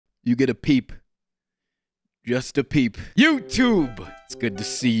You get a peep. Just a peep. YouTube! It's good to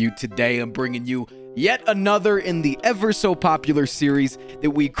see you today. I'm bringing you yet another in the ever so popular series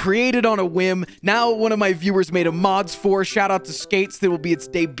that we created on a whim. Now one of my viewers made a mods for. Shout out to Skates. That will be its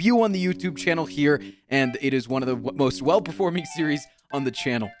debut on the YouTube channel here, and it is one of the most well-performing series on the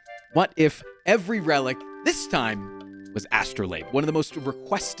channel. What if every relic, this time, was Astrolabe? One of the most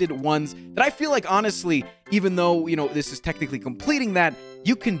requested ones that I feel like, honestly, even though, you know, this is technically completing that,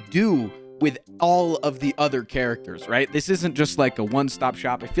 you can do with all of the other characters, right? This isn't just like a one-stop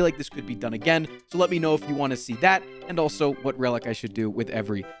shop. I feel like this could be done again. So let me know if you want to see that, and also what relic I should do with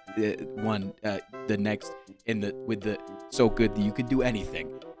every one, the next with the so good that you can do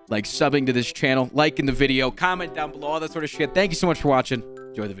anything. Like subbing to this channel, liking the video, comment down below, all that sort of shit. Thank you so much for watching.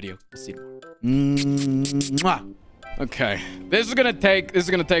 Enjoy the video. I'll see you tomorrow. Mwah. Okay, this is gonna take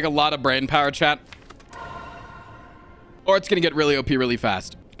a lot of brain power, chat, or it's gonna get really OP really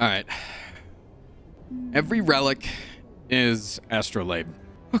fast. All right. Every relic is Astrolabe.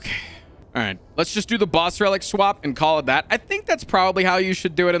 Okay. All right. Let's just do the boss relic swap and call it that. I think that's probably how you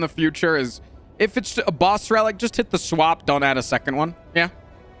should do it in the future, is if it's a boss relic, just hit the swap. Don't add a second one. Yeah?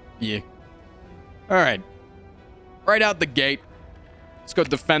 Yeah. All right. Right out the gate. Let's go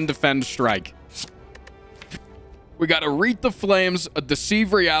defend, defend, strike. We got a Wreath the Flames, a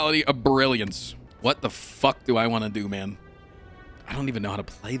Deceive Reality, a Brilliance. What the fuck do I want to do, man? I don't even know how to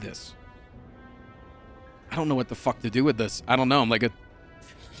play this. I don't know what the fuck to do with this. I don't know. I'm like a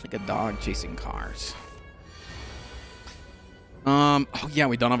dog chasing cars. Oh yeah,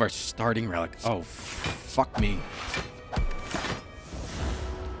 we don't have our starting relic. Oh, fuck me.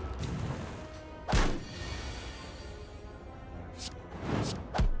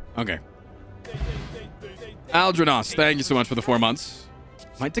 Okay. Aldranos, thank you so much for the 4 months.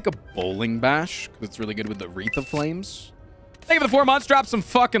 Might take a Bowling Bash, because it's really good with the Wreath of Flames. Thank you for the 4 months. Drop some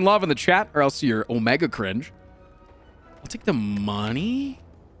fucking love in the chat, or else you're Omega cringe. I'll take the money.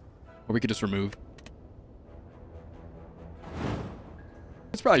 Or we could just remove.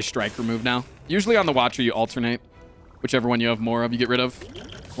 It's probably strike remove now. Usually on the Watcher, you alternate. Whichever one you have more of, you get rid of.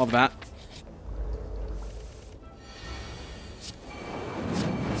 Love that.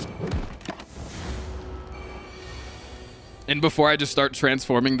 And before I just start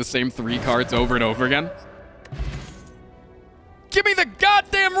transforming the same 3 cards over and over again. Give me the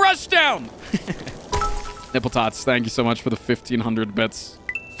goddamn rushdown! Nipple Tots, thank you so much for the 1,500 bits.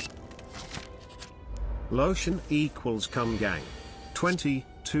 Lotion equals cum gang. 22.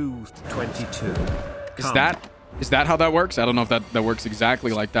 Is that how that works? I don't know if that works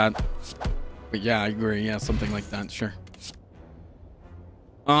exactly like that. But yeah, I agree. Yeah, something like that. Sure.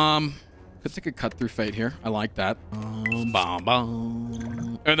 Could take a cut through fate here. I like that. And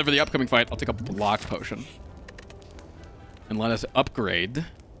then for the upcoming fight, I'll take a block potion. And let us upgrade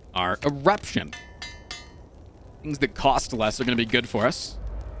our eruption. Things that cost less are going to be good for us.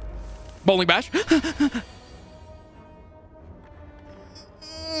 Bowling Bash.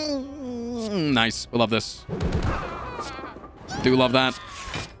 Nice. We love this. Do love that.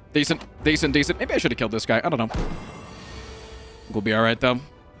 Decent, decent, decent. Maybe I should have killed this guy. I don't know. We'll be all right, though.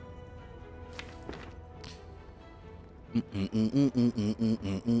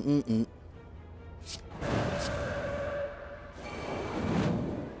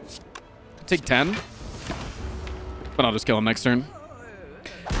 Take 10. But I'll just kill him next turn.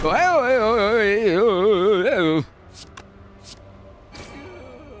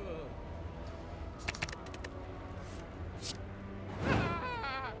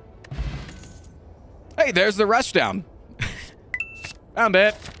 Hey, there's the rushdown. Found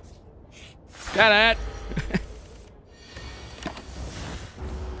it. Got it.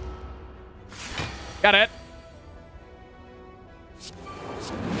 Got it.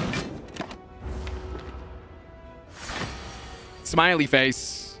 Smiley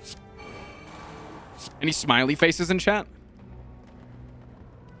face. Any smiley faces in chat?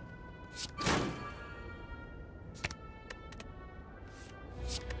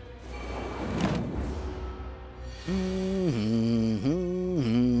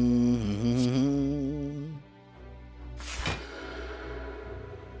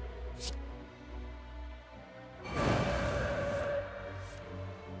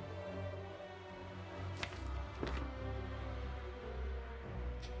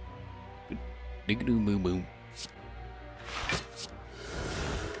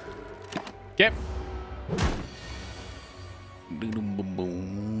 Okay.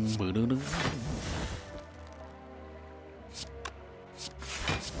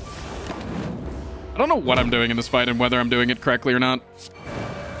 I don't know what I'm doing in this fight and whether I'm doing it correctly or not.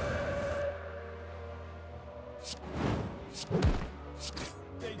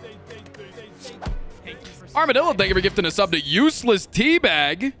 Armadillo, thank you for gifting a sub to Useless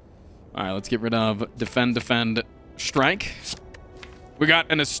Teabag. All right, let's get rid of defend, strike. We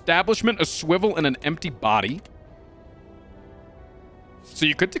got an establishment, a swivel, and an empty body. So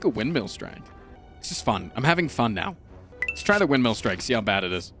you could take a windmill strike. This is fun. I'm having fun now. Let's try the windmill strike, see how bad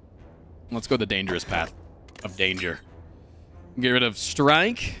it is. Let's go the dangerous path of danger. Get rid of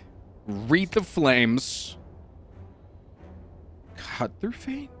strike, wreath of flames, cut through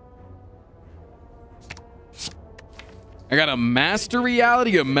fate. I got a master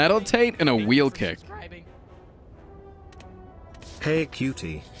reality, a meditate, and a wheel kick. Hey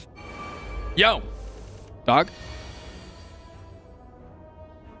cutie. Yo, dog.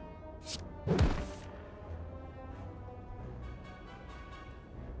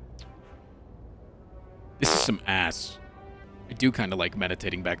 This is some ass. I do kind of like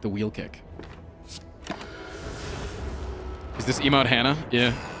meditating back the wheel kick. Is this emote Hannah?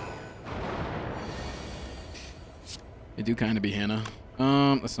 Yeah. I do kind of be Hannah.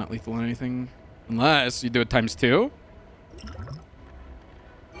 That's not lethal or anything. Unless you do it ×2.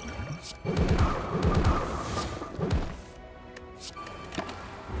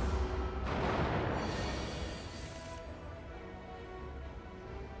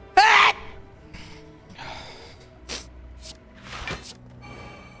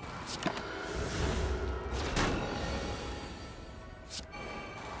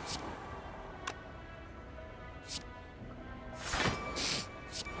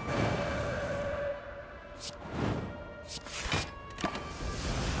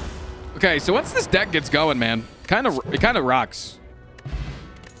 Okay, so once this deck gets going, man, it kind of rocks.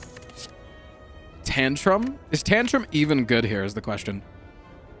 Tantrum? Is Tantrum even good here is the question.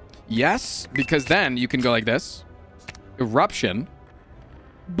 Yes, because then you can go like this. Eruption.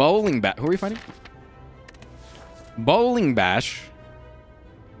 Bowling Bash. Who are we fighting? Bowling Bash.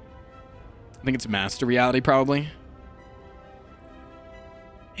 I think it's Master Reality, probably.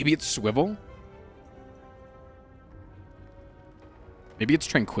 Maybe it's Swivel. Maybe it's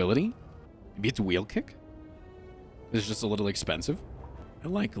Tranquility. Maybe it's Wheel Kick. It's just a little expensive. I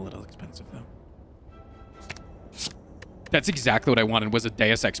like a little expensive, though. That's exactly what I wanted, was a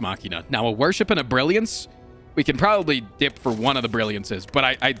Deus Ex Machina. Now, a Worship and a Brilliance, we can probably dip for one of the Brilliances,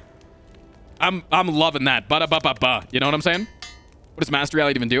 but I'm loving that. Ba-da-ba-ba-ba. You know what I'm saying? What does Master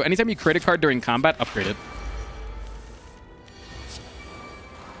Reality even do? Anytime you create a card during combat, upgrade it.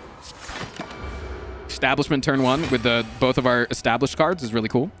 Establishment turn 1 with both of our established cards is really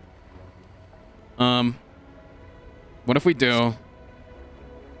cool. What if we do...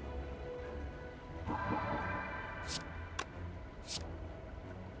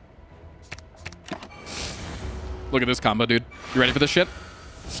 Look at this combo, dude. You ready for this shit?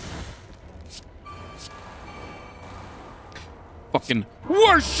 Fucking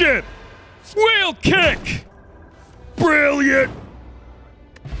Worship! Wheel Kick! Brilliant!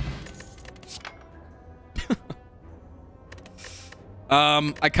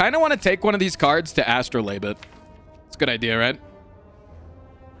 I kind of want to take one of these cards to Astrolabe it. It's a good idea, right?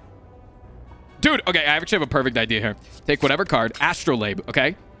 Dude, okay, I actually have a perfect idea here. Take whatever card, Astrolabe,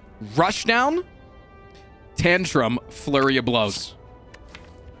 okay? Rushdown, Tantrum, Flurry of Blows.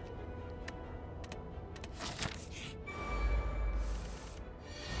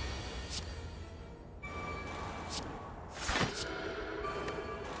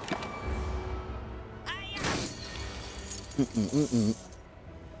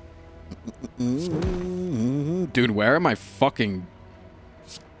 Dude, where are my fucking...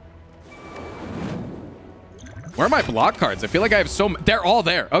 Where are my block cards? I feel like I have so... They're all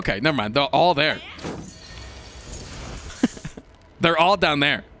there. Okay, never mind. They're all there. They're all down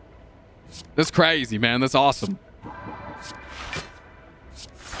there. That's crazy, man. That's awesome.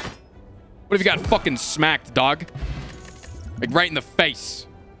 What if you got fucking smacked, dog? Like right in the face.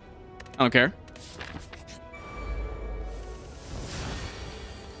 I don't care.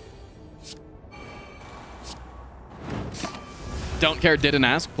 Don't care, didn't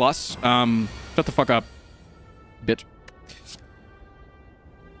ask. Plus, shut the fuck up, bitch.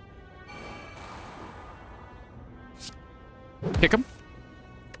 Kick him.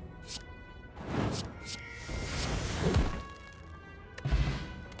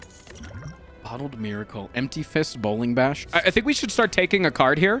 Bottled Miracle. Empty Fist Bowling Bash. I think we should start taking a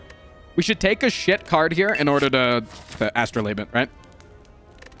card here. We should take a shit card here in order to Astrolabe it, right?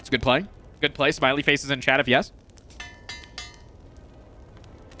 It's a good play. Good play. Smiley faces in chat if yes.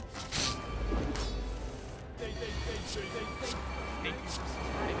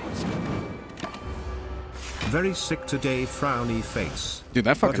 Very sick today, frowny face. Dude,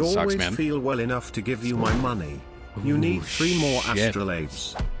 that fucking sucks, man. But always feel well enough to give you my money. You need 3 more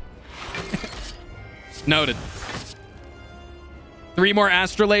Astrolabes. Noted. 3 more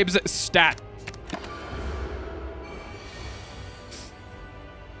Astrolabes stat.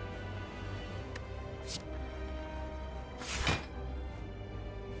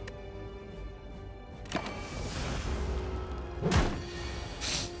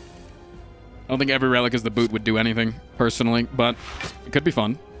 I don't think every relic as the boot would do anything, personally, but it could be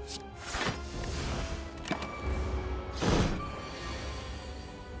fun.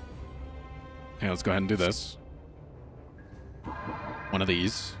 Okay, let's go ahead and do this. One of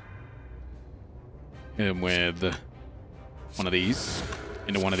these. Hit him with one of these.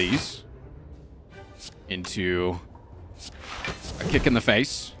 Into one of these. Into a kick in the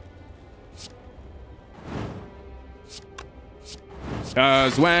face.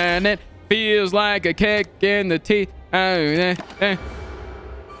 Cause when it feels like a kick in the teeth. All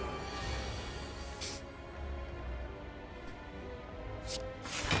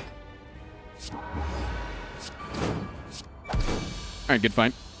right, good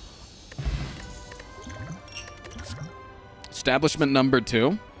fight. Establishment number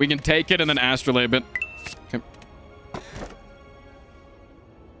 2. We can take it and then Astrolabe it. Okay.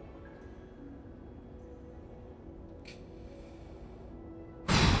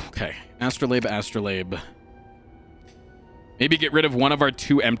 Okay. Astrolabe, Astrolabe. Maybe get rid of one of our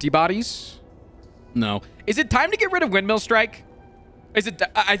 2 empty bodies? No. Is it time to get rid of Windmill Strike? Is it?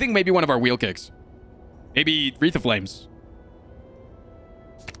 I think maybe one of our wheel kicks. Maybe Wreath of Flames.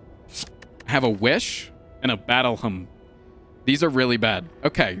 I have a Wish and a Battle Hum. These are really bad.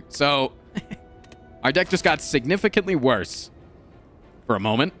 Okay, so our deck just got significantly worse for a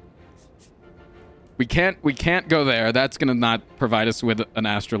moment. We can't go there. That's gonna not provide us with an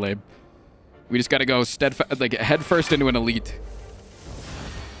Astrolabe. We just gotta go like head first into an elite.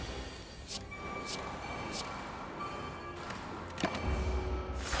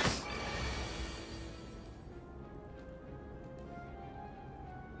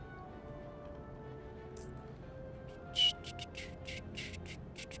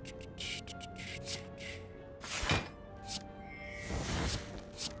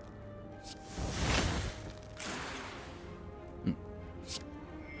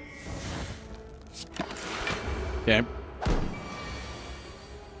 Okay.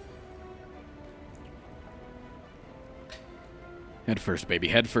 Head first, baby.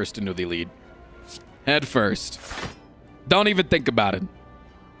 Head first into the lead. Head first. Don't even think about it.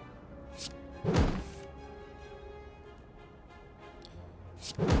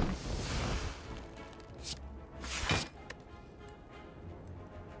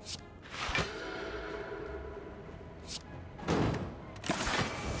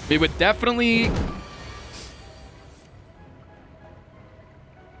 We would definitely...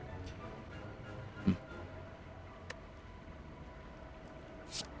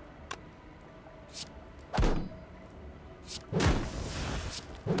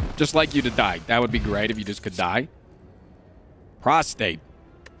 Just like you to die. That would be great if you just could die. Prostate.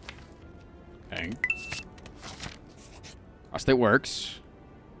 Okay. Prostate works.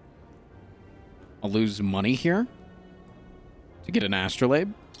 I'll lose money here to get an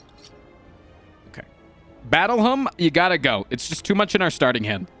Astrolabe. Okay. Battle Hum, you gotta go. It's just too much in our starting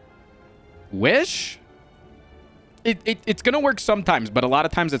hand. Wish? It's gonna work sometimes, but a lot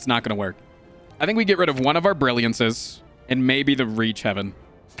of times it's not gonna work. I think we get rid of one of our Brilliances and maybe the Reach Heaven.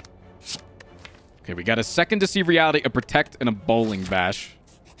 Okay, we got a Second Deceive Reality, a Protect, and a Bowling Bash.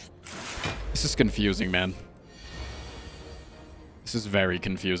 This is confusing, man. This is very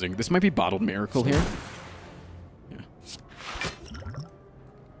confusing. This might be Bottled Miracle here. Yeah.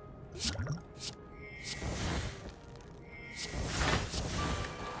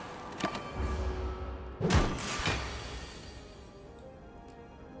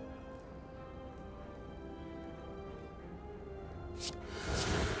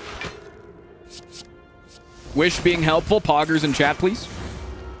 Wish being helpful. Poggers in chat, please.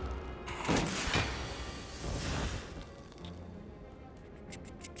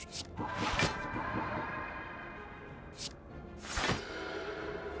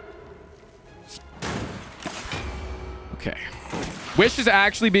 Okay. Wish is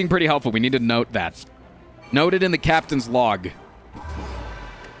actually being pretty helpful. We need to note that. Note it in the captain's log.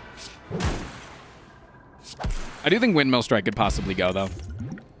 I do think Windmill Strike could possibly go, though.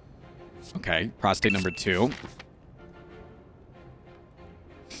 Okay, prostate number 2.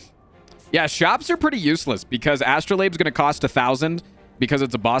 Yeah, shops are pretty useless because Astrolabe's going to cost 1,000 because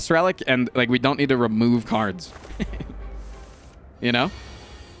it's a boss relic, and like we don't need to remove cards. You know?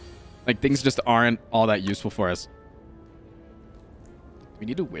 Like things just aren't all that useful for us. We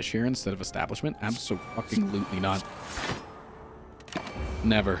need to Wish here instead of Establishment? Absolutely not.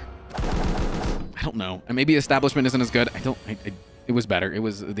 Never. I don't know. And maybe establishment isn't as good. It was better.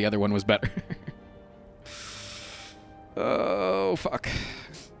 The other one was better. Oh, fuck.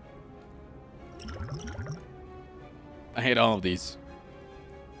 I hate all of these.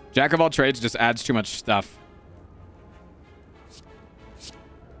 Jack of all trades just adds too much stuff.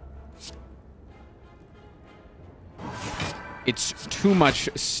 It's too much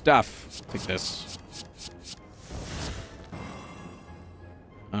stuff. Take this.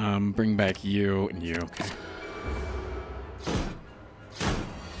 Bring back you and you. Okay.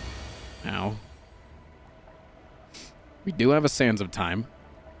 Now, we do have a Sands of Time.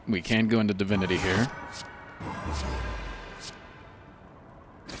 We can go into Divinity here.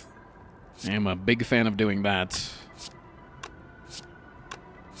 I am a big fan of doing that.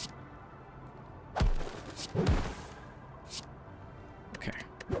 Okay.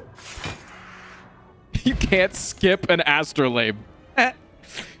 You can't skip an Astrolabe.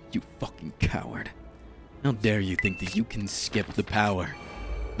 You fucking coward. How dare you think that you can skip the power,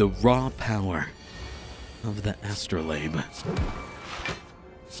 the raw power of the Astrolabe.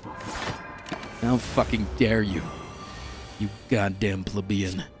 How fucking dare you, you goddamn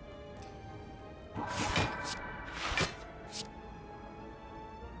plebeian.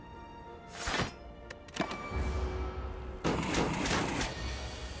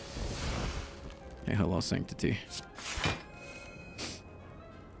 Hey, hello, Sanctity.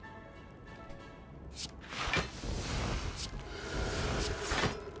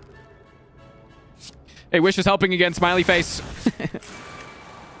 Hey, Wish is helping again, smiley face.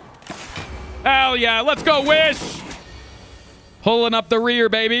 Hell yeah, let's go, Wish! Pulling up the rear,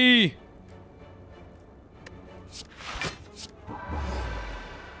 baby!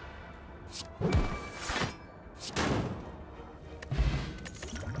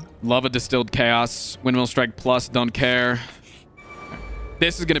 Love a Distilled Chaos. Windmill Strike Plus, don't care.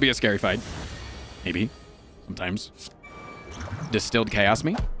 This is gonna be a scary fight. Maybe. Sometimes. Distilled Chaos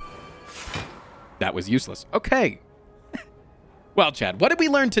me? That was useless. Okay. Well, Chad, what did we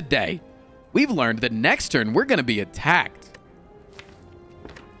learn today? We've learned that next turn we're going to be attacked.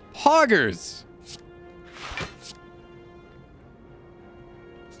 Hoggers.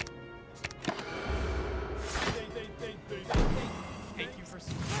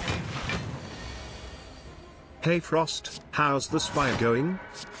 Hey Frost, how's the spire going?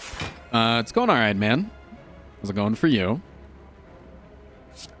 It's going all right, man. How's it going for you?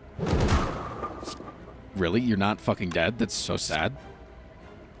 Really? You're not fucking dead? That's so sad.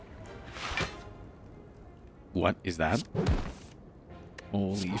 What is that?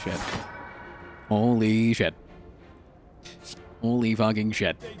 Holy shit. Holy shit. Holy fucking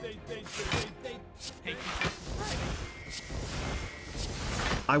shit.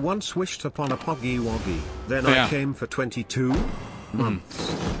 I once wished upon a Poggy Woggy, then I came for 22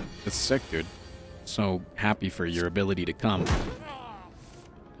 months. That's sick, dude. So happy for your ability to come.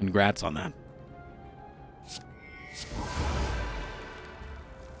 Congrats on that.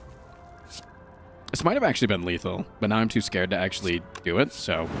 This might have actually been lethal, but now I'm too scared to actually do it,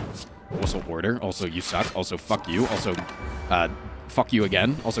 so... Also order, also you suck, also fuck you, also fuck you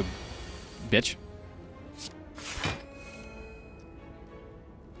again, also bitch.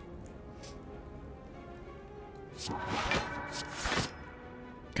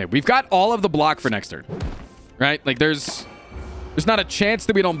 Okay, we've got all of the block for next turn, right? Like there's not a chance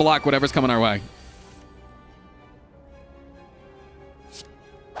that we don't block whatever's coming our way.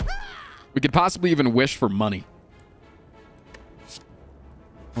 We could possibly even wish for money.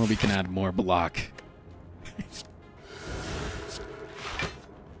 Or we can add more block.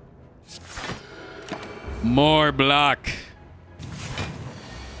 More block.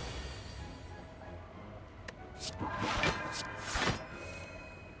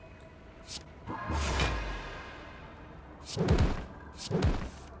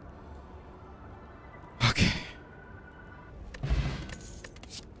 Okay.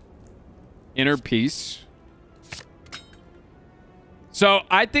 Inner peace. So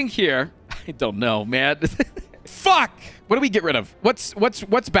I think here, I don't know, man. Fuck! What do we get rid of?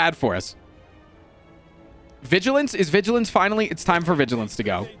 What's bad for us? Vigilance? Is vigilance finally? It's time for vigilance to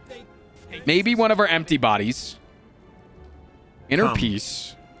go. Maybe one of our empty bodies. Inner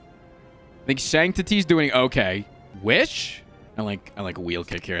peace. I think Sanctity's doing okay. Wish? I like a wheel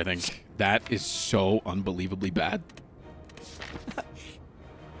kick here, I think. That is so unbelievably bad.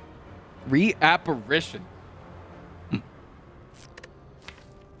 Reapparition.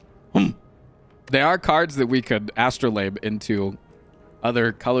 They are cards that we could Astrolabe into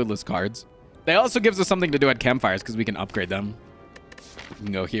other colorless cards. They also gives us something to do at campfires because we can upgrade them. We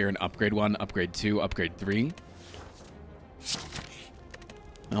can go here and upgrade 1, upgrade 2, upgrade 3.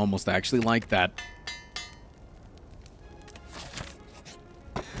 I almost actually like that.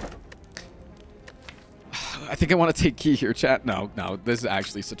 I think I want to take key here, chat. No, this is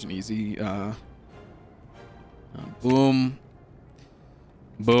actually such an easy... boom.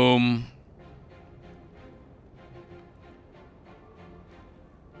 Boom.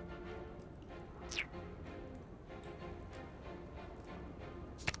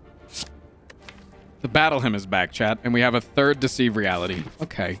 The battle hymn is back, chat, and we have a third deceive reality.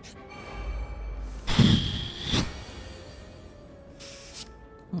 Okay.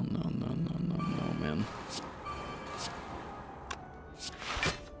 Oh, no, man.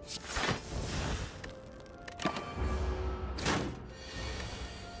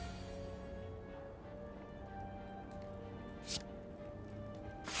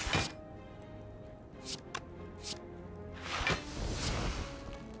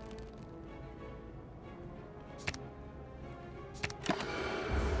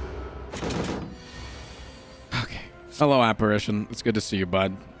 Hello, Apparition. It's good to see you,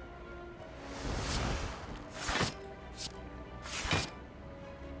 bud.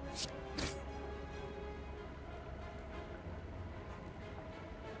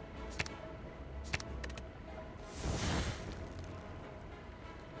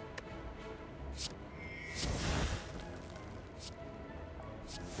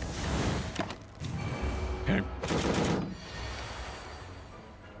 Okay.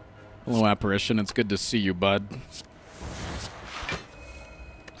 Hello, Apparition. It's good to see you, bud.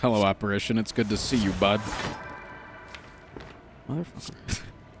 Hello, Apparition. It's good to see you, bud. Motherfucker.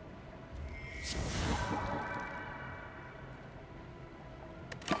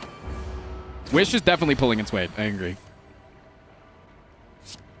 Wish is definitely pulling its weight. I agree.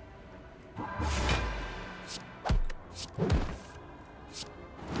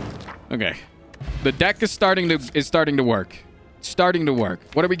 Okay. The deck is starting to work. Starting to work.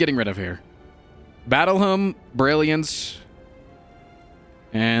 What are we getting rid of here? Battle Hymn, Brilliance,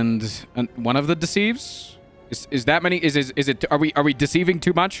 and one of the deceives. Is that many? Is it? Are we deceiving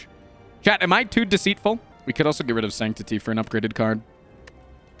too much? Chat, am I too deceitful? We could also get rid of Sanctity for an upgraded card.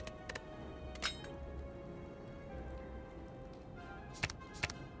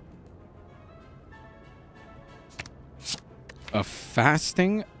 A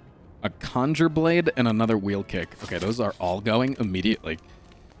Fasting, a Conjure Blade, and another Wheel Kick. Okay, those are all going immediately.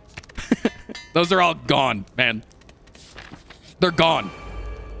 Those are all gone, man. They're gone.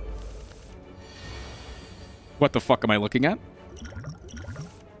 What the fuck am I looking at?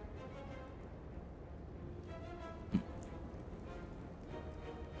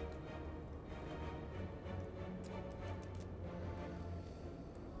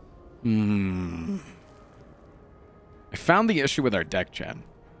 I found the issue with our deck, chat.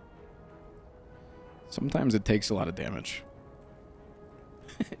 Sometimes it takes a lot of damage.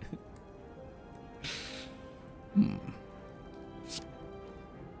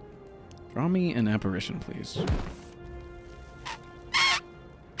 Draw me an Apparition, please.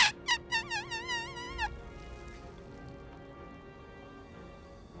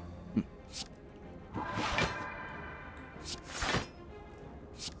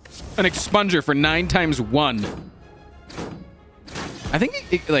 An Expunger for 9 times 1. I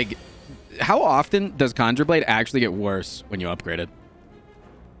think, like, how often does Conjure Blade actually get worse when you upgrade it?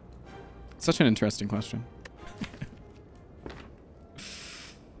 Such an interesting question.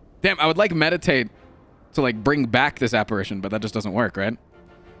 Damn, I would like Meditate to, like, bring back this Apparition, but that just doesn't work, right? And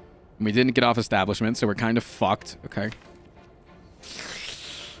we didn't get off Establishment, so we're kind of fucked. Okay.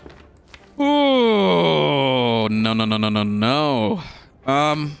 Oh, no.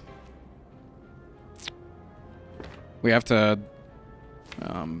 We have to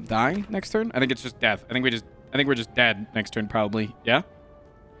die next turn? I think it's just death. I think we're just dead next turn, probably. Yeah?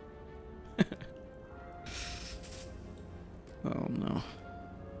 Oh, no.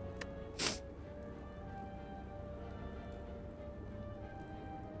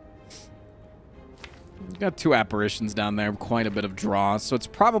 We've got 2 Apparitions down there, quite a bit of draw. So it's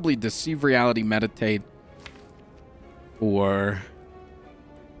probably Deceive Reality, Meditate, or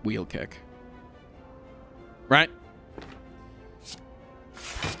Wheel Kick. Right?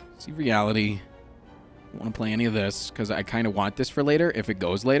 Deceive Reality. I don't want to play any of this because I kind of want this for later. If it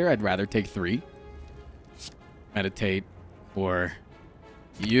goes later, I'd rather take 3. Meditate, or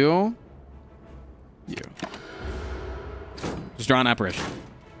you. Just draw an Apparition.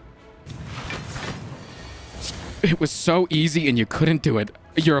 It was so easy and you couldn't do it.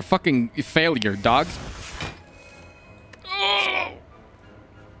 You're a fucking failure, dog. Oh.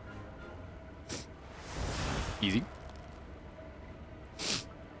 Easy.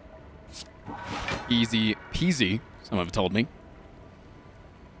 Easy peasy, some have told me.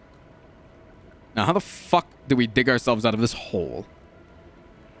 Now, how the fuck do we dig ourselves out of this hole?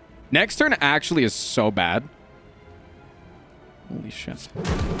 Next turn actually is so bad. Holy shit.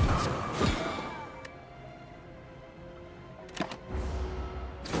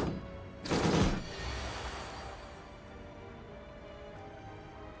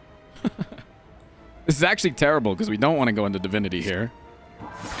 This is actually terrible because we don't want to go into Divinity here.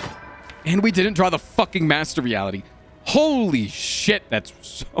 And we didn't draw the fucking Master Reality. Holy shit, that's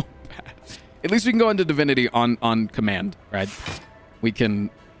so bad. At least we can go into Divinity on command, right? We can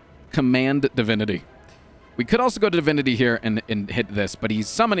command Divinity. We could also go to Divinity here and hit this, but he's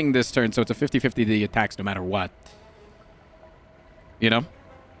summoning this turn, so it's a 50-50 that he attacks no matter what. You know?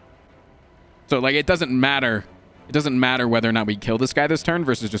 So, like, it doesn't matter. It doesn't matter whether or not we kill this guy this turn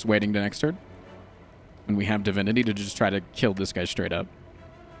versus just waiting the next turn. And we have Divinity to just try to kill this guy straight up.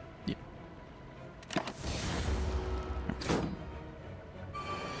 Yeah.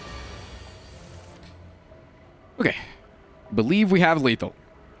 Okay. Believe we have lethal.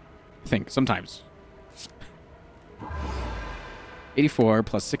 I think, sometimes. 84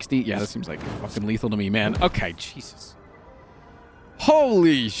 plus 60. Yeah, that seems like fucking lethal to me, man. Okay, Jesus.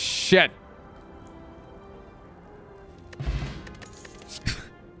 Holy shit.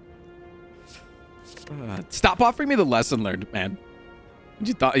 Stop offering me the lesson learned, man.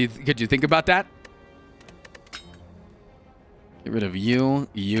 Could you think about that? Get rid of you,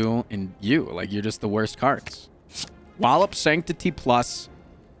 and you. Like, you're just the worst cards. Wallop, Sanctity Plus,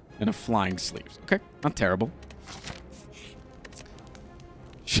 and a Flying Sleeves. Okay, not terrible.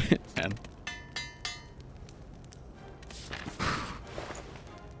 Shit, man.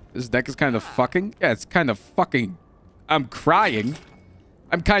 This deck is kind of fucking. Yeah, it's kind of fucking. I'm crying.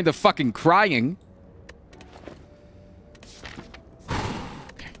 I'm kind of fucking crying.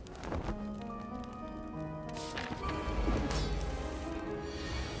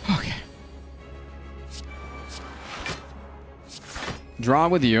 Okay. Draw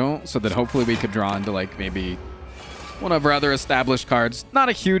with you so that hopefully we could draw into, like, maybe one of our other established cards. Not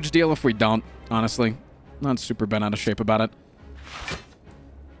a huge deal if we don't, honestly. Not super bent out of shape about it.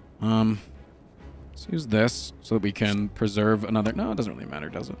 Let's use this so that we can preserve another. No, it doesn't really matter,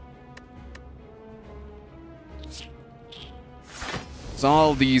 does it? So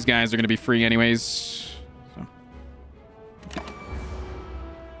all these guys are going to be free anyways. So.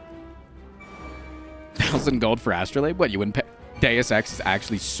 1,000 gold for Astrolabe? What, you wouldn't pay? Deus Ex is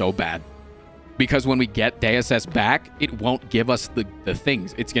actually so bad. Because when we get Deus S back, it won't give us the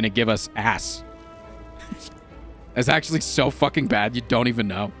things. It's going to give us ass. That's actually so fucking bad, you don't even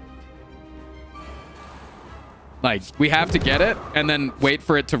know. Like, we have to get it and then wait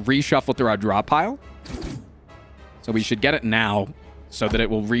for it to reshuffle through our draw pile. So we should get it now so that it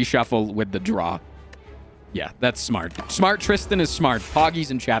will reshuffle with the draw. Yeah, that's smart. Smart Tristan is smart. Poggies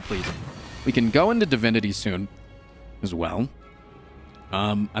in chat, please. We can go into Divinity soon as well.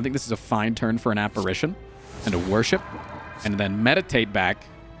 I think this is a fine turn for an Apparition and a Worship. And then meditate back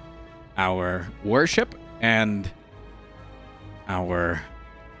our Worship and our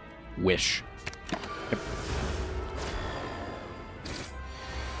Wish. Yep.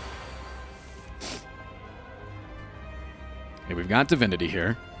 Okay, we've got Divinity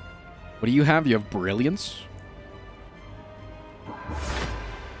here. What do you have? You have Brilliance.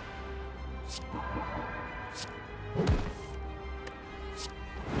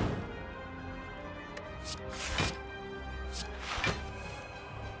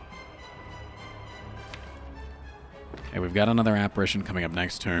 Okay, we've got another Apparition coming up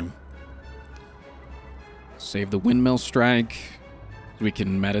next turn. Save the Windmill Strike. So we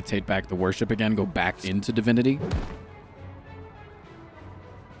can meditate back the Worship again, go back into Divinity.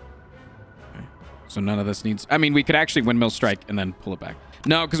 Okay. So none of this needs... I mean, we could actually Windmill Strike and then pull it back.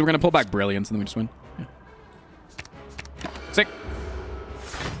 No, because we're going to pull back Brilliance and then we just win. Yeah. Sick.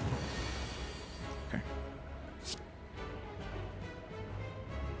 Okay.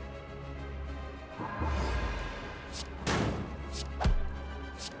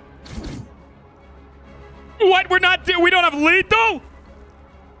 What? We're not... We don't have lethal?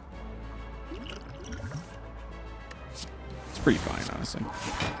 It's pretty fine, honestly.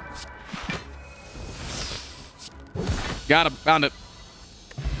 Got him. Found it.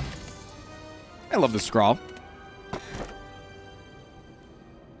 I love the scrawl.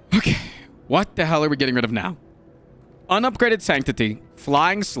 Okay. What the hell are we getting rid of now? Unupgraded Sanctity.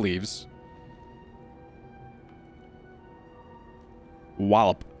 Flying Sleeves.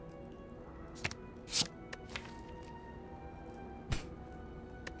 Wallop.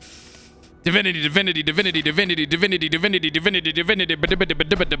 Divinity, divinity, divinity, divinity, divinity, divinity, divinity, divinity.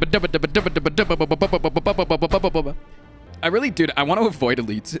 I really, dude, I want to avoid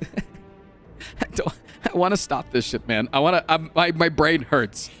elites. I want to stop this shit, man. I want to. My brain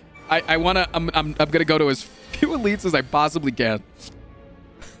hurts. I want to. I'm gonna go to as few elites as I possibly can.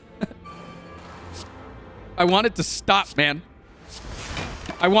 I want it to stop, man.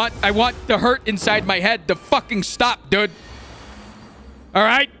 I want the hurt inside my head to fucking stop, dude. All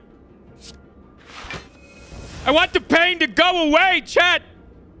right? I want the pain to go away, chat.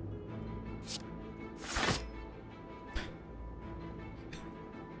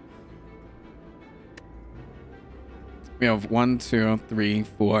 We have 1, 2, 3,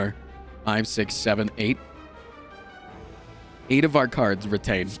 4, 5, 6, 7, 8. 8 of our cards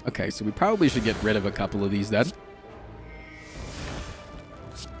retain. Okay, so we probably should get rid of a couple of these then.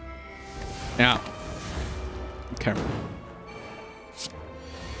 Yeah. Okay.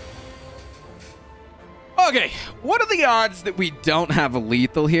 Okay, what are the odds that we don't have a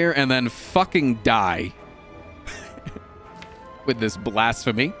lethal here and then fucking die with this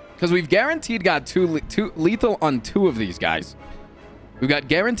blasphemy? Because we've guaranteed got two lethal on 2 of these guys. We've got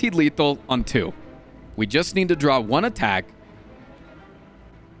guaranteed lethal on 2. We just need to draw 1 attack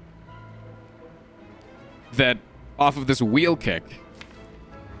that off of this wheel kick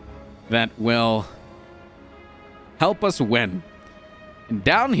that will help us win. And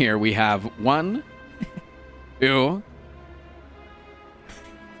down here we have 1, 2.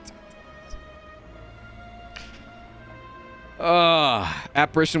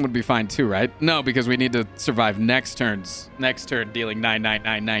 Apparition would be fine too, right? No, because we need to survive next turn dealing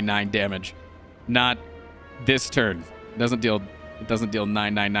 99999 damage. Not this turn. It doesn't deal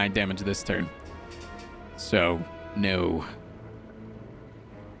 999 damage this turn. So, no.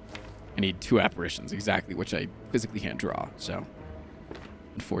 I need 2 apparitions, exactly, which I physically can't draw. So,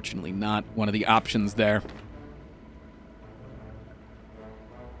 unfortunately, not one of the options there.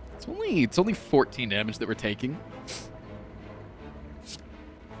 It's only 14 damage that we're taking.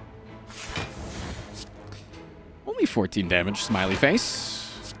 Only 14 damage, smiley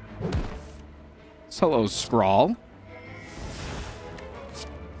face. Hello, Scrawl.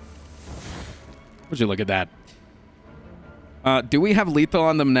 Would you look at that? Do we have lethal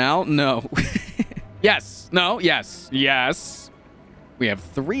on them now? No. Yes. No. Yes. Yes. We have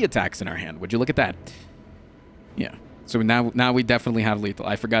 3 attacks in our hand. Would you look at that? Yeah. So now we definitely have lethal.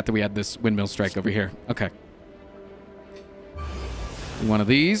 I forgot that we had this windmill strike over here. Okay. One of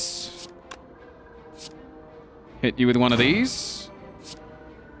these. Hit you with one of these.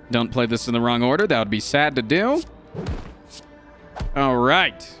 Don't play this in the wrong order. That would be sad to do. All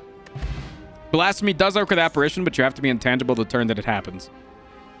right. Blasphemy does work with apparition, but you have to be intangible the turn that it happens.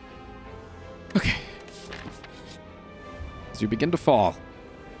 Okay. As you begin to fall.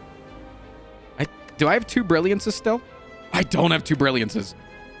 Do I have 2 brilliances still? I don't have 2 brilliances.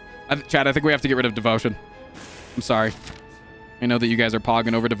 Chad, I think we have to get rid of devotion. I'm sorry. I know that you guys are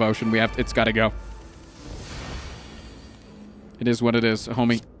pogging over devotion. It's got to go. It is what it is,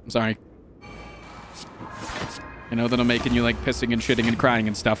 homie. I'm sorry. I know that I'm making you like pissing and shitting and crying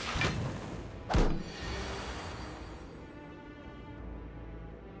and stuff.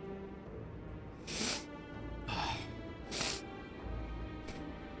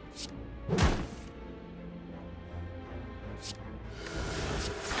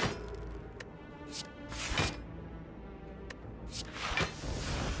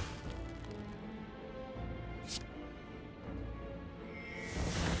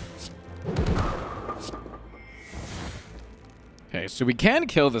 Okay, so we can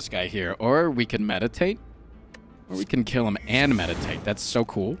kill this guy here, or we can meditate, or we can kill him and meditate. That's so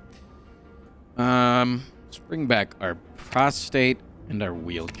cool. Let's bring back our prostate and our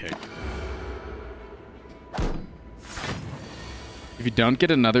wheel kick. If you don't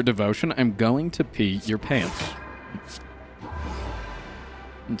get another devotion, I'm going to pee your pants.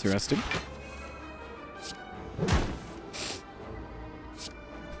 Interesting.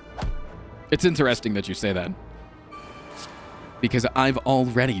 It's interesting that you say that. Because I've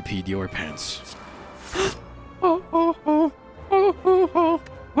already peed your pants. Oh, oh, oh, oh, oh, oh,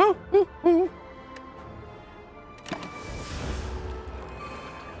 oh, oh, oh.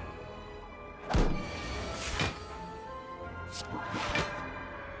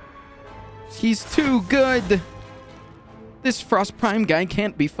 He's too good. This Frost Prime guy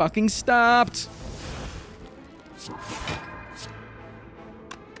can't be fucking stopped.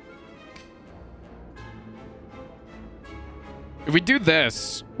 If we do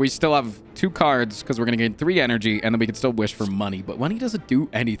this, we still have 2 cards because we're going to gain 3 energy, and then we can still wish for money. But money doesn't do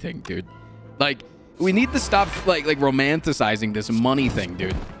anything, dude. Like, we need to stop, like romanticizing this money thing,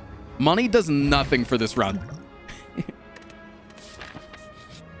 dude. Money does nothing for this run.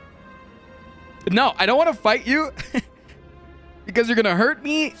 No, I don't want to fight you. because you're gonna hurt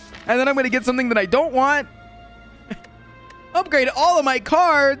me, and then I'm gonna get something that I don't want. Upgrade all of my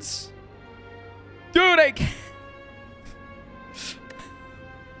cards. Dude,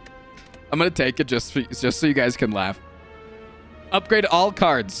 I'm gonna take it just so you guys can laugh. Upgrade all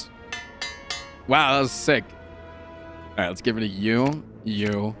cards. Wow, that was sick. All right, let's give it a you.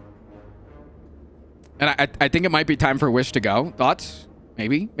 And I think it might be time for Wish to go. Thoughts?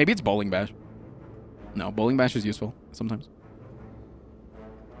 Maybe it's Bowling Bash. No, Bowling Bash is useful sometimes.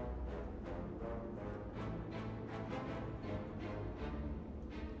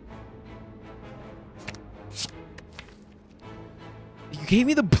 You gave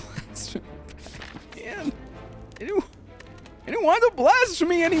me the blasphemy. Man, I didn't want the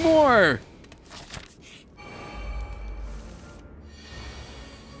blasphemy anymore.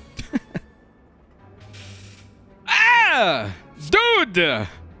 Ah, dude. I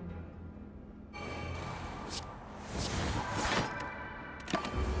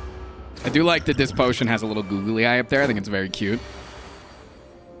do like that this potion has a little googly eye up there. I think it's very cute.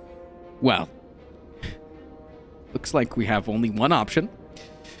 Well, looks like we have only one option.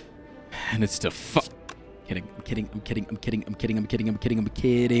 And it's to I'm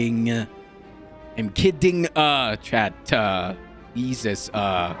kidding. Chat. Jesus.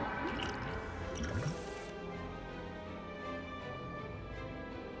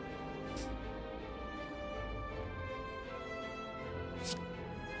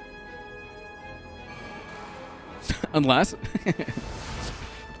 Unless.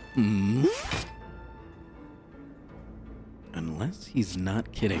 Unless he's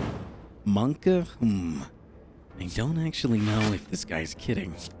not kidding. Monka? I don't actually know if this guy's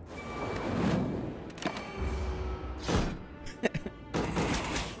kidding.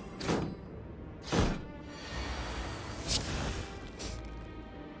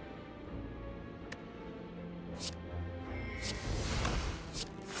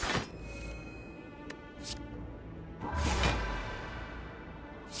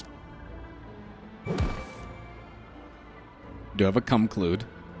 Do have a conclude.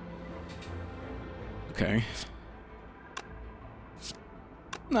 Okay.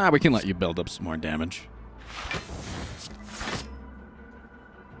 Nah, we can let you build up some more damage.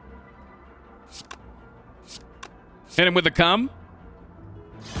 Hit him with a cum.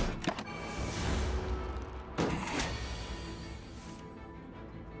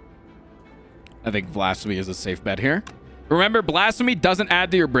 I think Blasphemy is a safe bet here. Remember, Blasphemy doesn't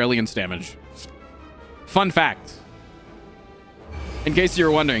add to your Brilliance damage. Fun fact. In case you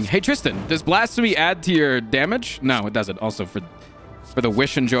were wondering. Hey, Tristan, does Blasphemy add to your damage? No, it doesn't. Also, for the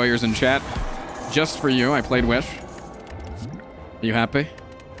Wish enjoyers in chat, just for you, I played Wish. Are you happy?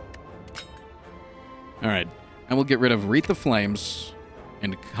 All right. And we'll get rid of Wreath of Flames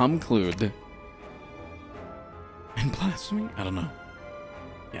and conclude. And Blasphemy? I don't know.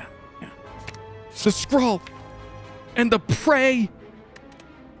 Yeah. The Scroll and the Prey.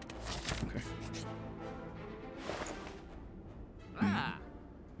 Okay.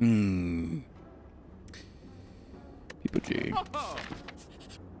 People G.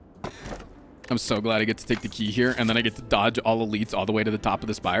 I'm so glad I get to take the key here, and then I get to dodge all elites all the way to the top of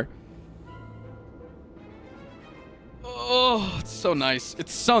the spire. Oh, it's so nice.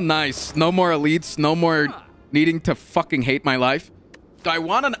 It's so nice. No more elites. No more needing to fucking hate my life. Do I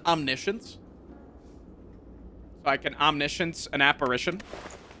want an Omniscience? So I can Omniscience an Apparition.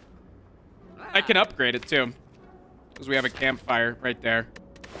 I can upgrade it too. Because we have a campfire right there.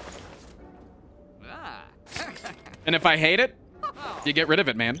 And if I hate it, you get rid of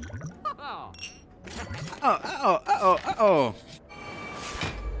it, man. Oh.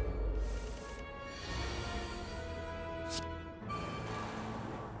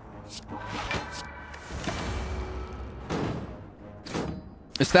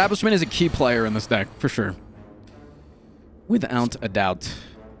 Establishment is a key player in this deck, for sure. Without a doubt.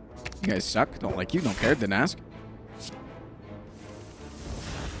 You guys suck. Don't like you. Don't care. Didn't ask.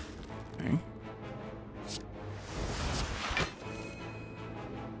 Okay.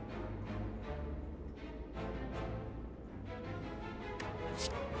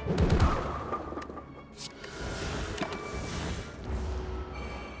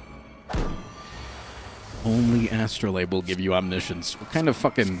 Only Astrolabe will give you Omniscience. What kind of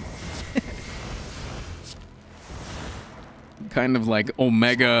fucking... what kind of, like,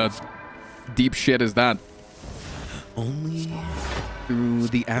 Omega deep shit is that? Only through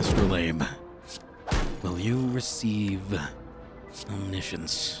the Astrolabe will you receive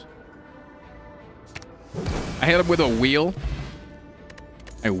Omniscience. I hit him with a wheel.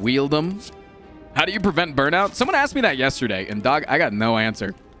 I wheeled him. How do you prevent burnout? Someone asked me that yesterday, and dog, I got no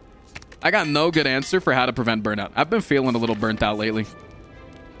answer. I got no good answer for how to prevent burnout. I've been feeling a little burnt out lately.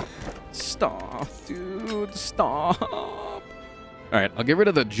 Stop, dude. Stop. All right, I'll get rid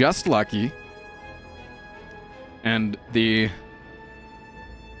of the just lucky. And the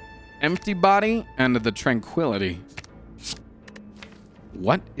empty body and the tranquility.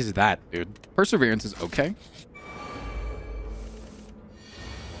 What is that, dude? Perseverance is okay.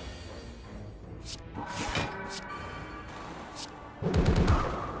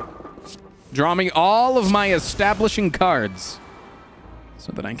 Draw me all of my establishing cards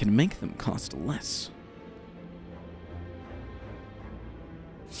so that I can make them cost less.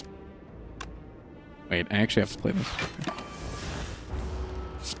 Wait, I actually have to play this.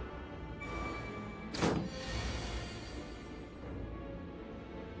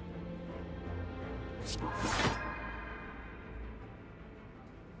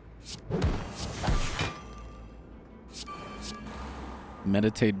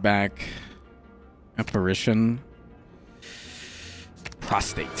 Meditate back. Apparition.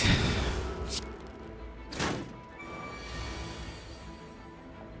 Prostate.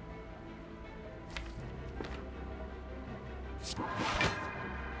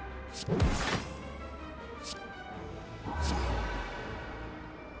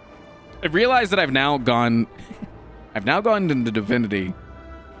 I realized that I've now gone into divinity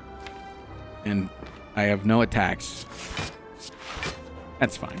and I have no attacks.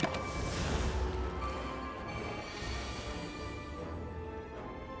 That's fine.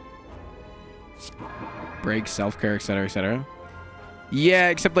 Break, self-care, etc., etc. Yeah,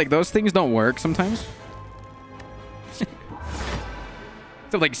 except like those things don't work sometimes.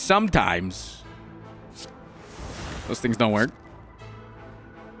 So like sometimes those things don't work.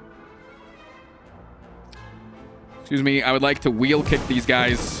 Excuse me, I would like to wheel kick these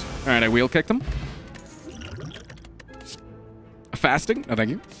guys. All right, I wheel kicked them. Fasting? No,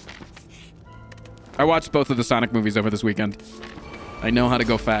 thank you. I watched both of the Sonic movies over this weekend. I know how to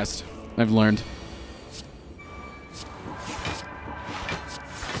go fast. I've learned.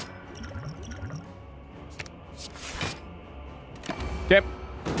 Okay.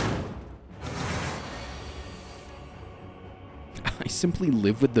 I simply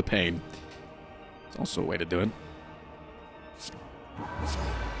live with the pain. It's also a way to do it.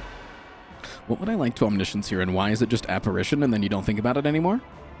 What would I like to omniscience here, and why is it just apparition and then you don't think about it anymore?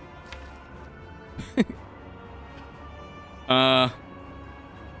 Yeah,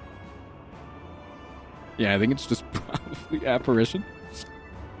 I think it's just probably apparition.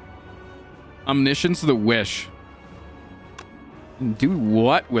 Omniscience the wish. Do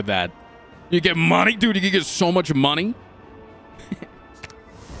what with that? You get money? Dude, you can get so much money.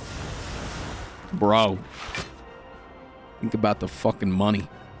 Bro. Think about the fucking money,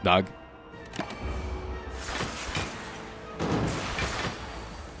 dog.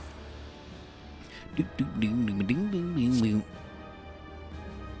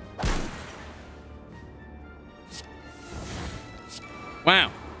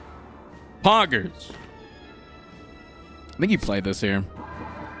 Wow. Poggers. I think you play this here.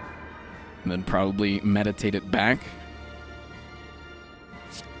 And then probably meditate it back.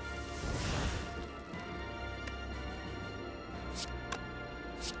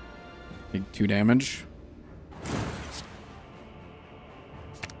 Take 2 damage.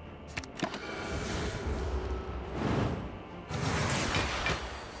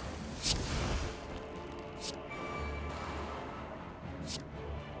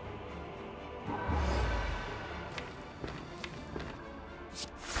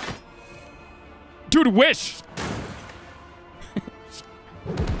 Dude, wish!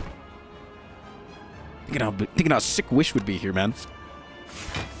 Thinking how sick wish would be here, man.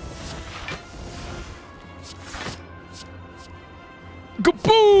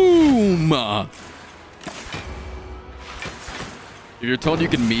 Kaboom! If you're told you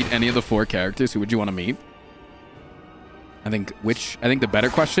can meet any of the 4 characters, who would you want to meet? I think the better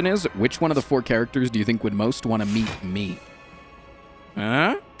question is, which one of the 4 characters do you think would most want to meet me?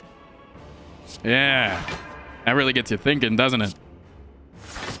 Huh? Yeah. That really gets you thinking, doesn't it?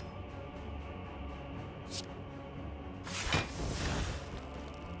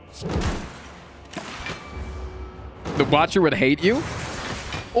 The Watcher would hate you?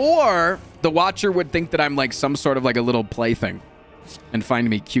 Or the Watcher would think that I'm like some sort of like a little plaything and find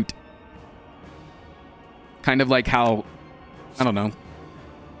me cute. Kind of like how... I don't know.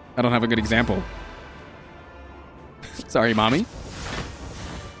 I don't have a good example. Sorry, mommy.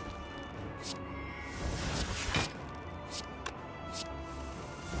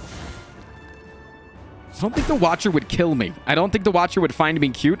 I don't think the Watcher would kill me. I don't think the Watcher would find me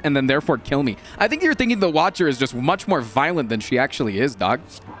cute and then therefore kill me. I think you're thinking the Watcher is just much more violent than she actually is, dog.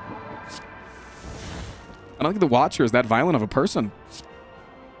 I don't think the Watcher is that violent of a person.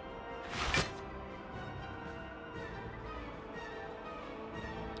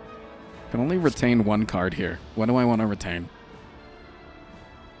 Can only retain one card here. What do I want to retain?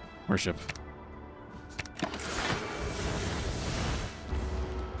 Worship.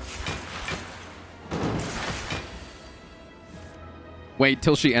 Wait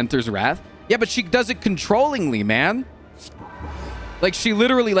till she enters Wrath? Yeah, but she does it controllingly, man. Like, she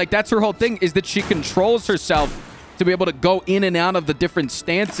literally, like, that's her whole thing, is that she controls herself to be able to go in and out of the different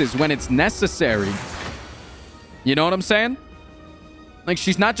stances when it's necessary. You know what I'm saying? Like,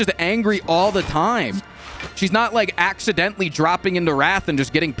 she's not just angry all the time. She's not, like, accidentally dropping into Wrath and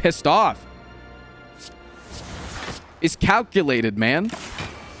just getting pissed off. It's calculated, man.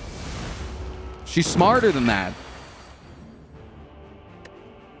 She's smarter than that.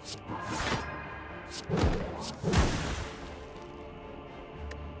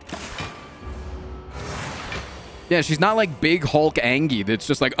 Yeah, she's not like big Hulk Angie that's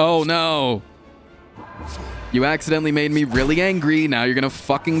just like, oh no. You accidentally made me really angry. Now you're gonna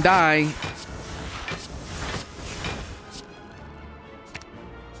fucking die.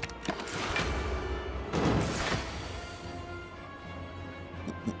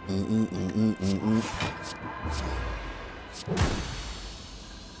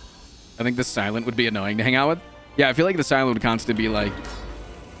 I think the Silent would be annoying to hang out with. Yeah, I feel like the Silent would constantly be like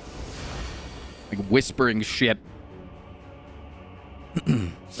whispering shit.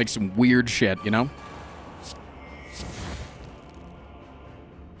 Like some weird shit, you know?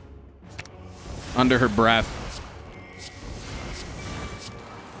 Under her breath.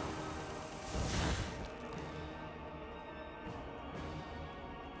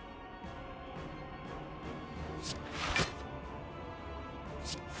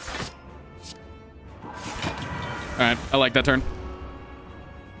 Alright, I like that turn.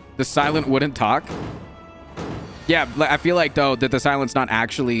 The Silent wouldn't talk. Yeah, I feel like though that the Silent's not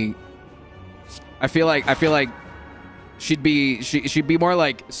actually. I feel like she'd be more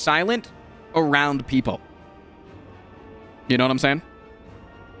like silent around people. You know what I'm saying?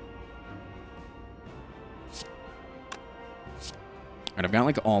 All right, I've got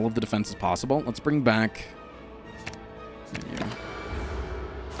like all of the defenses possible. Let's bring back. Yeah.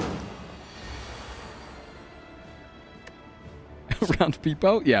 Around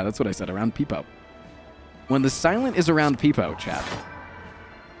Peepo? Yeah, that's what I said. Around Peepo. When the Silent is around Peepo, chat,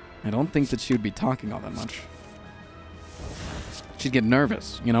 I don't think that she would be talking all that much. She'd get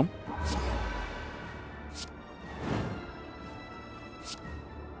nervous, you know?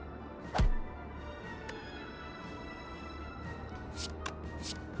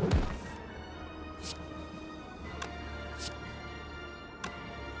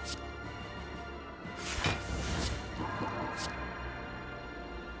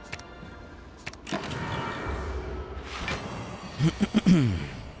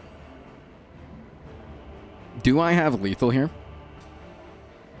 Do I have lethal here?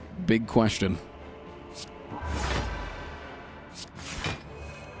 Big question.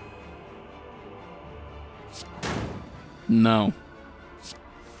 No.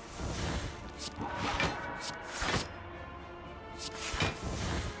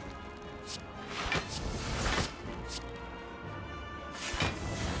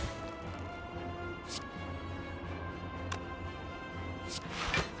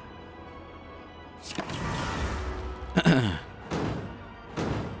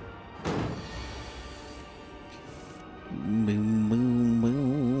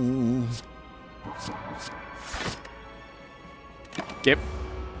 Yep.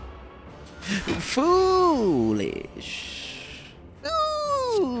 Foolish.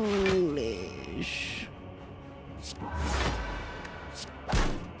 Foolish.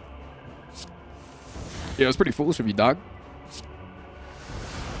 Yeah, it was pretty foolish of you, dog.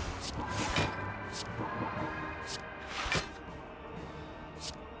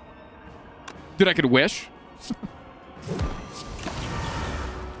 Dude, I could wish.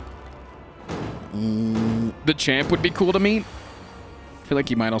 The champ would be cool to meet. I feel like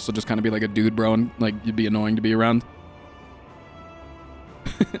he might also just kind of be like a dude, bro, and like you'd be annoying to be around.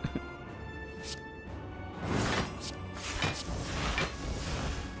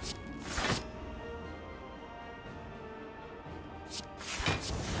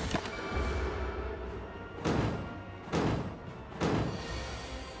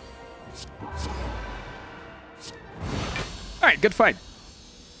 All right, good fight.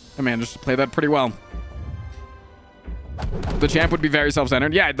 I managed to play that pretty well. The champ would be very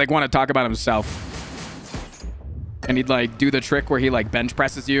self-centered. Yeah, I'd like want to talk about himself. And he'd like do the trick where he like bench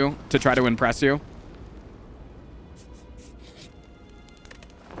presses you to try to impress you.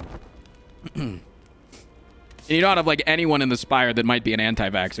 And you don't have like anyone in the Spire that might be an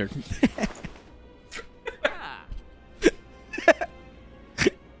anti-vaxxer.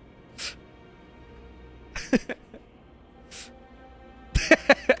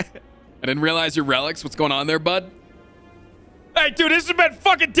 I didn't realize your relics. What's going on there, bud? Hey, dude, this has been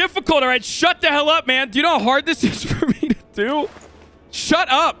fucking difficult, all right? Shut the hell up, man. Do you know how hard this is for me to do? Shut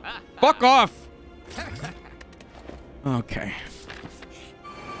up. Fuck off. Okay.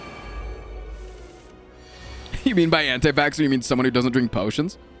 You mean by anti-vaxxer, you mean someone who doesn't drink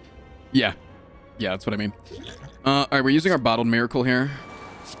potions? Yeah. Yeah, that's what I mean. All right, we're using our bottled miracle here.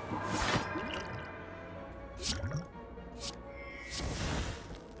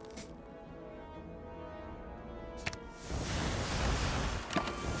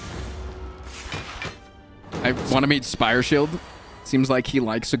 I want to meet Spire Shield. Seems like he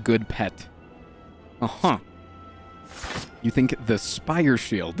likes a good pet. Uh-huh. You think the Spire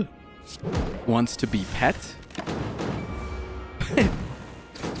Shield wants to be pet?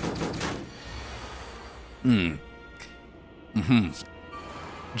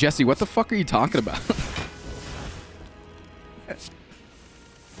 Jesse, what the fuck are you talking about?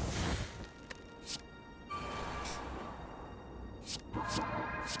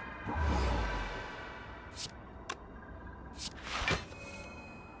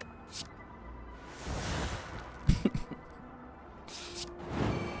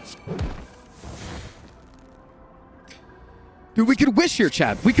 Dude, we could wish here,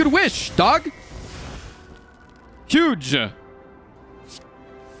 Chad. We could wish, dog. Huge.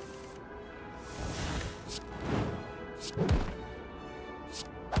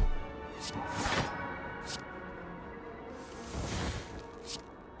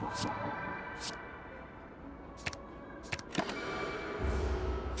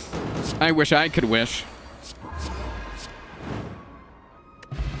 I wish I could wish.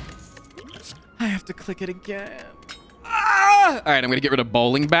 I have to click it again. All right, I'm going to get rid of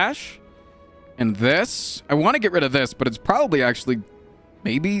Bowling Bash. And this. I want to get rid of this, but it's probably actually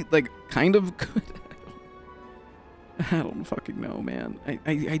maybe, like, kind of good. I don't fucking know, man.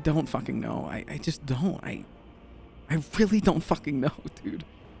 I don't fucking know. I just don't. I really don't fucking know, dude.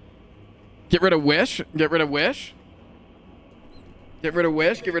 Get rid of Wish. Get rid of Wish. Get rid of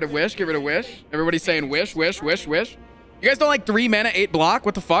Wish. Get rid of Wish. Get rid of Wish. Everybody's saying Wish, Wish, Wish, Wish. You guys don't like 3 mana, 8 block?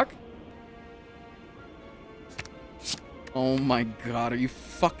 What the fuck? Oh my god, are you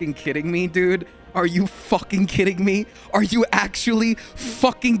fucking kidding me, dude? Are you fucking kidding me? Are you actually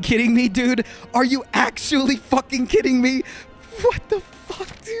fucking kidding me, dude? Are you actually fucking kidding me? What the fuck,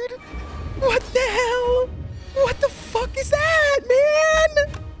 dude? What the hell? What the fuck is that,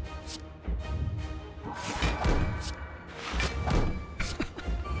 man?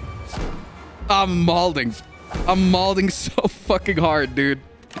 I'm malding. I'm malding so fucking hard, dude.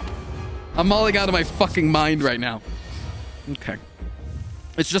 I'm malding out of my fucking mind right now. Okay.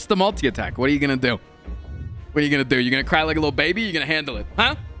 It's just the multi-attack. What are you gonna do? What are you gonna do? You're gonna cry like a little baby? You're gonna handle it,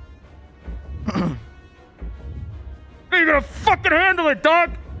 huh? You're gonna fucking handle it, dog!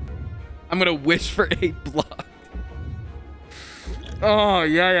 I'm gonna wish for 8 block. Oh,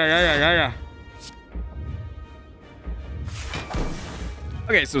 yeah.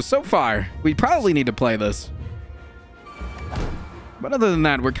 Okay, so far, we probably need to play this. But other than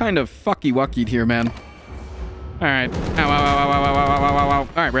that, we're kind of fucky-wuckied here, man. All right. Ow. All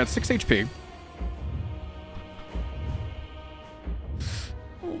right, we're at 6 HP.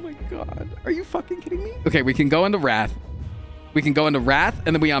 Oh my god. Are you fucking kidding me? Okay, we can go into Wrath. We can go into Wrath,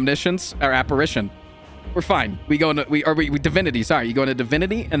 and then we Omniscience or Apparition. We're fine. We go into we Divinity. Sorry, you go into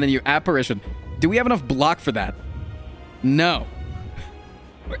Divinity, and then you Apparition. Do we have enough block for that? No.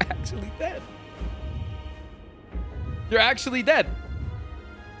 We're actually dead. You're actually dead.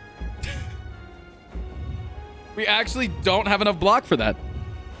 We actually don't have enough block for that.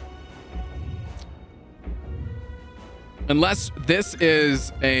 Unless this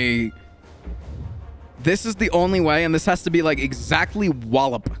is a... This is the only way, and this has to be, like, exactly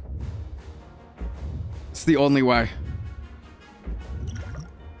Wallop. It's the only way.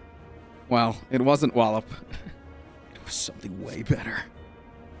 Well, it wasn't Wallop. It was something way better.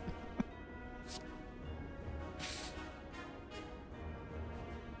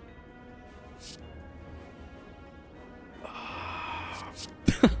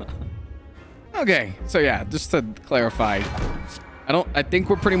 Okay, so yeah, just to clarify, I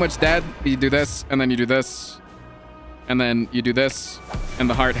think we're pretty much dead. You do this, and then you do this, and then you do this, and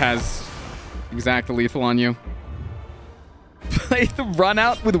the heart has exact lethal on you. Play the run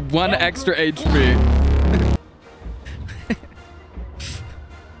out with 1 extra HP.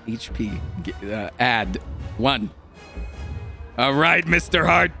 HP, add 1. All right, Mr.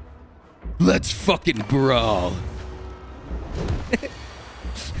 Hart. Let's fucking brawl.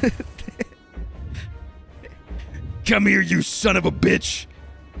 Come here, you son of a bitch.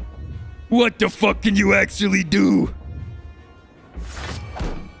 What the fuck can you actually do?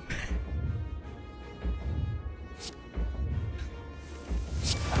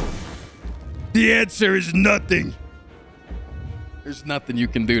 The answer is nothing. There's nothing you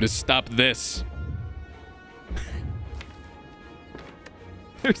can do to stop this.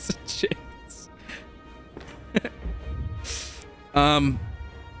 There's a chance.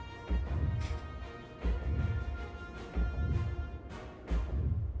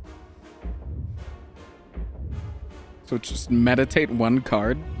 So just meditate one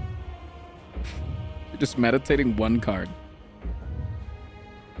card. You're just meditating one card.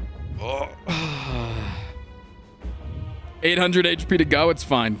 Oh. 800 HP to go. It's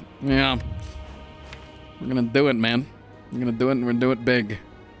fine. Yeah. We're gonna do it, man. We're gonna do it and we're gonna do it big.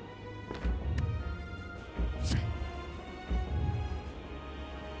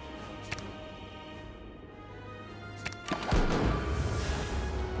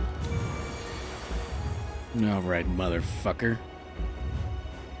 All right, motherfucker.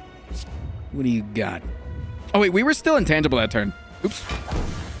 What do you got? Oh, wait, we were still intangible that turn. Oops.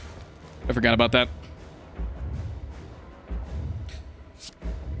 I forgot about that.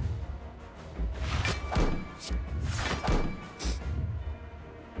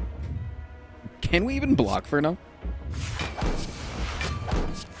 Can we even block for now?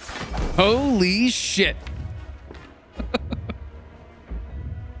 Holy shit.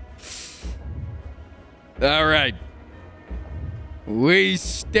 All right. We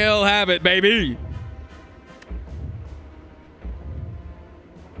still have it, baby.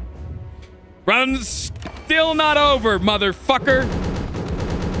 Run's still not over, motherfucker.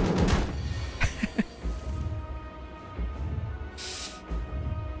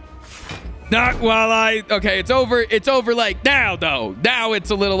 Not while I... Okay, it's over. It's over like now, though. Now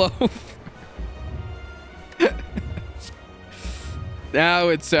it's a little over. Now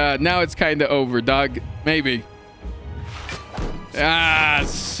it's kind of over, dog. Maybe. Ah,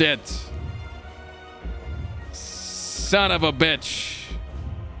 shit. Son of a bitch.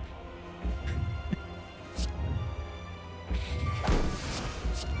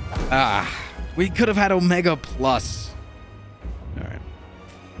 Ah, we could have had Omega Plus. All right.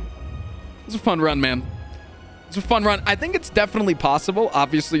 It was a fun run, man. It's a fun run. I think it's definitely possible.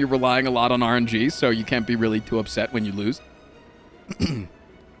 Obviously, you're relying a lot on RNG, so you can't be really too upset when you lose.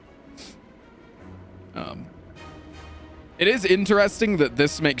 It is interesting that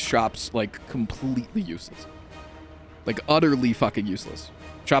this makes shops like completely useless, like utterly fucking useless.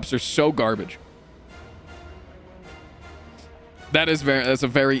 Shops are so garbage. That's a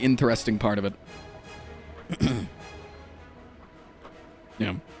very interesting part of it.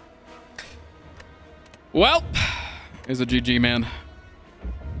 Yeah. Well, it's a GG, man.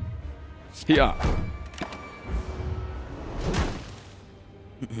 Yeah.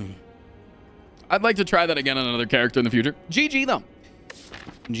 I'd like to try that again on another character in the future. GG, though.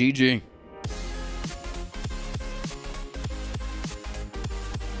 GG.